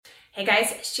Hey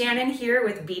guys, Shannon here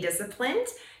with Be Disciplined,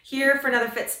 here for another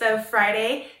Fitspo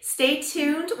Friday. Stay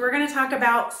tuned, we're going to talk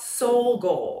about soul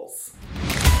goals.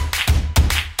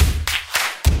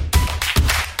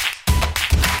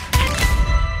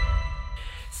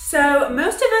 So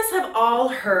most of us have all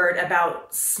heard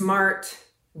about SMART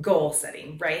goal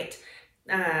setting, right?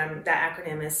 That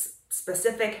acronym is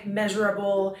specific,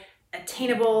 measurable,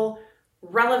 attainable,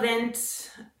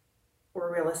 relevant, or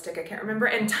realistic, I can't remember,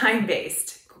 and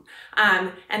time-based.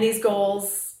 And these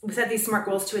goals, we set these SMART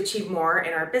goals to achieve more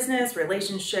in our business,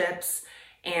 relationships,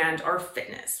 and our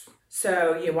fitness.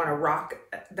 So you want to rock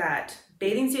that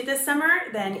bathing suit this summer,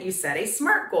 then you set a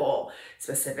SMART goal: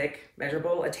 specific,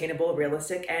 measurable, attainable,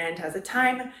 realistic, and has a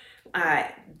time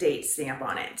date stamp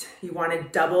on it. You want to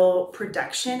double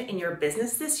production in your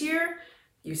business this year,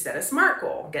 you set a SMART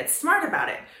goal. Get smart about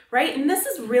it, right? And this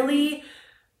is really,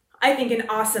 I think, an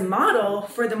awesome model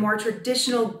for the more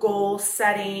traditional goal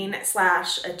setting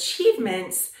 /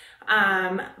 achievements.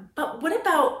 But what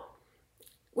about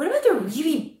the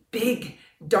really big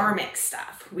dharmic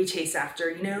stuff we chase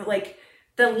after, like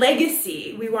the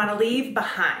legacy we want to leave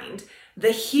behind,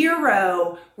 the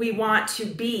hero we want to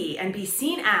be and be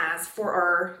seen as for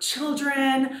our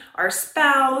children, our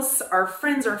spouse, our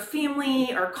friends, our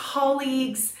family, our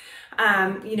colleagues,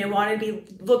 want to be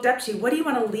looked up to. What do you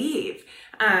want to leave?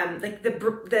 Like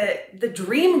the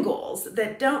dream goals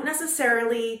that don't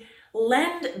necessarily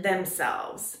lend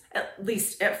themselves, at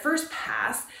least at first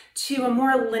pass, to a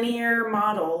more linear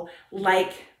model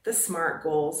like the SMART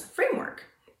goals framework.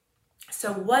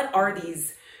 So what are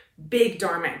these big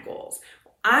dharmic goals?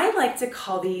 I like to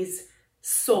call these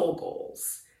soul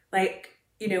goals.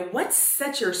 What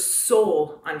sets your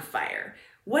soul on fire?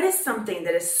 What is something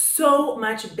that is so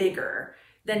much bigger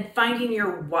than finding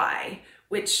your why,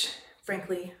 which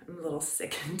frankly, I'm a little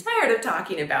sick and tired of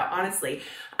talking about, honestly.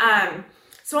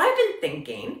 So I've been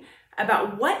thinking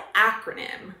about what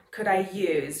acronym could I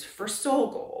use for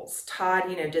soul goals. Todd,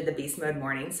 did the beast mode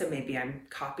morning, so maybe I'm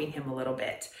copying him a little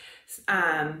bit.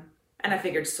 And I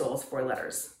figured soul's 4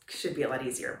 letters. Should be a lot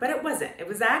easier, but it wasn't. It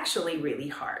was actually really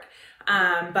hard.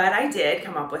 But I did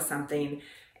come up with something,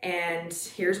 and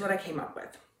here's what I came up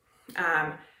with.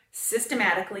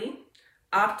 Systematically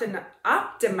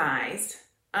optimized,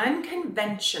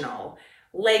 unconventional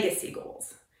legacy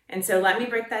goals. And so let me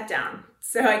break that down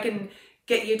so I can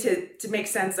get you to make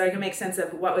sense, so I can make sense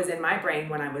of what was in my brain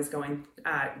when I was going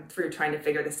through trying to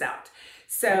figure this out.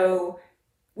 So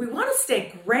we want to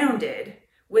stay grounded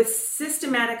with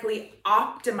systematically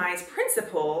optimized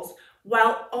principles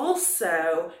while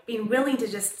also being willing to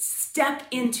just step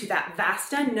into that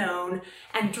vast unknown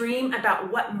and dream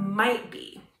about what might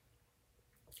be,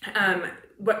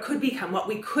 what could become, what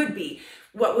we could be,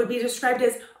 what would be described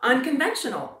as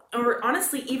unconventional, or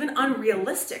honestly, even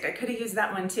unrealistic. I could have used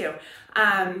that one too.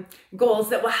 Goals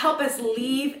that will help us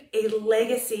leave a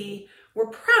legacy we're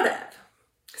proud of.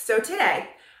 So today,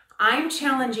 I'm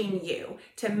challenging you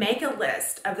to make a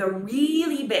list of the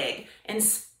really big,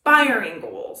 inspiring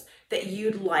goals that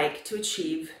you'd like to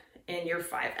achieve in your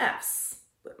 5 F's.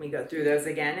 Let me go through those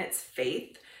again. It's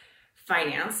faith,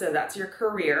 finance, so that's your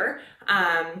career,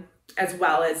 as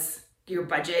well as your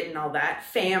budget and all that,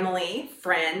 family,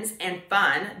 friends, and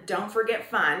fun. Don't forget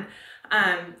fun.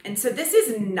 And so this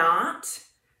is not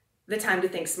the time to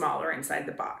think smaller inside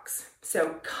the box.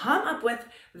 So come up with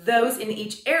those in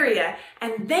each area,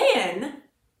 and then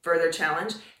further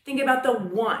challenge, think about the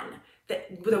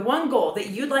one goal that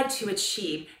you'd like to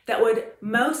achieve that would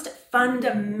most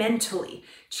fundamentally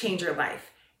change your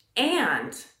life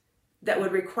and that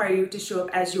would require you to show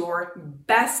up as your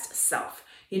best self,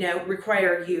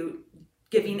 require you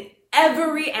giving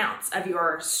every ounce of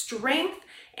your strength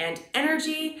and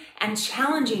energy and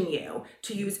challenging you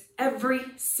to use every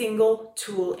single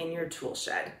tool in your tool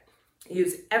shed.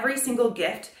 Use every single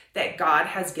gift that God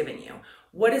has given you.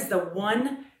 What is the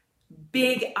one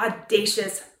big,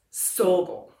 audacious soul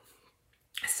goal?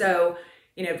 So,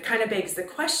 kind of begs the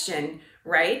question,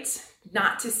 right?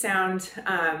 Not to sound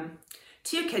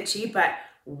too kitschy, but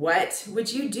what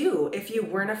would you do if you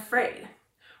weren't afraid?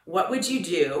 What would you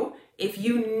do if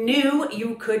you knew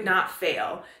you could not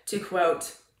fail? To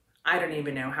quote, I don't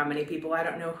even know how many people, I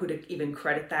don't know who to even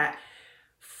credit that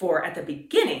for at the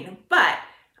beginning, but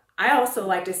I also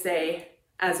like to say,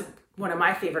 as one of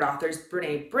my favorite authors,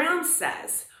 Brené Brown,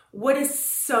 says, what is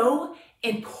so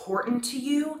important to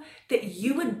you that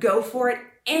you would go for it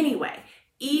anyway,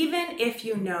 even if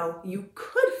you know you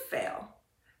could fail?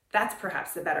 That's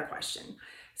perhaps the better question.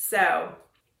 So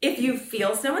if you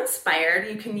feel so inspired,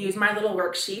 you can use my little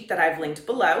worksheet that I've linked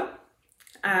below,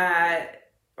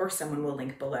 or someone will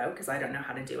link below because I don't know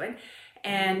how to do it.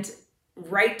 And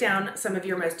write down some of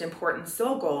your most important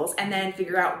soul goals, and then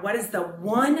figure out what is the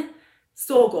one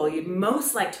soul goal you'd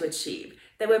most like to achieve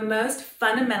that would most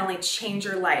fundamentally change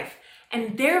your life,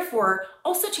 and therefore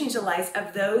also change the lives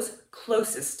of those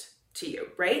closest to you,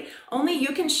 right? Only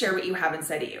you can share what you have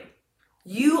inside of you.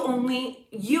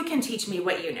 You can teach me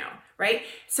what you know, right?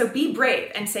 So be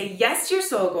brave and say yes to your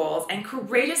soul goals and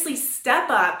courageously step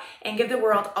up and give the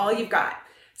world all you've got.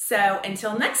 So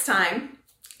until next time,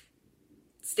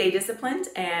 stay disciplined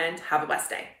and have a blessed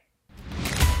day.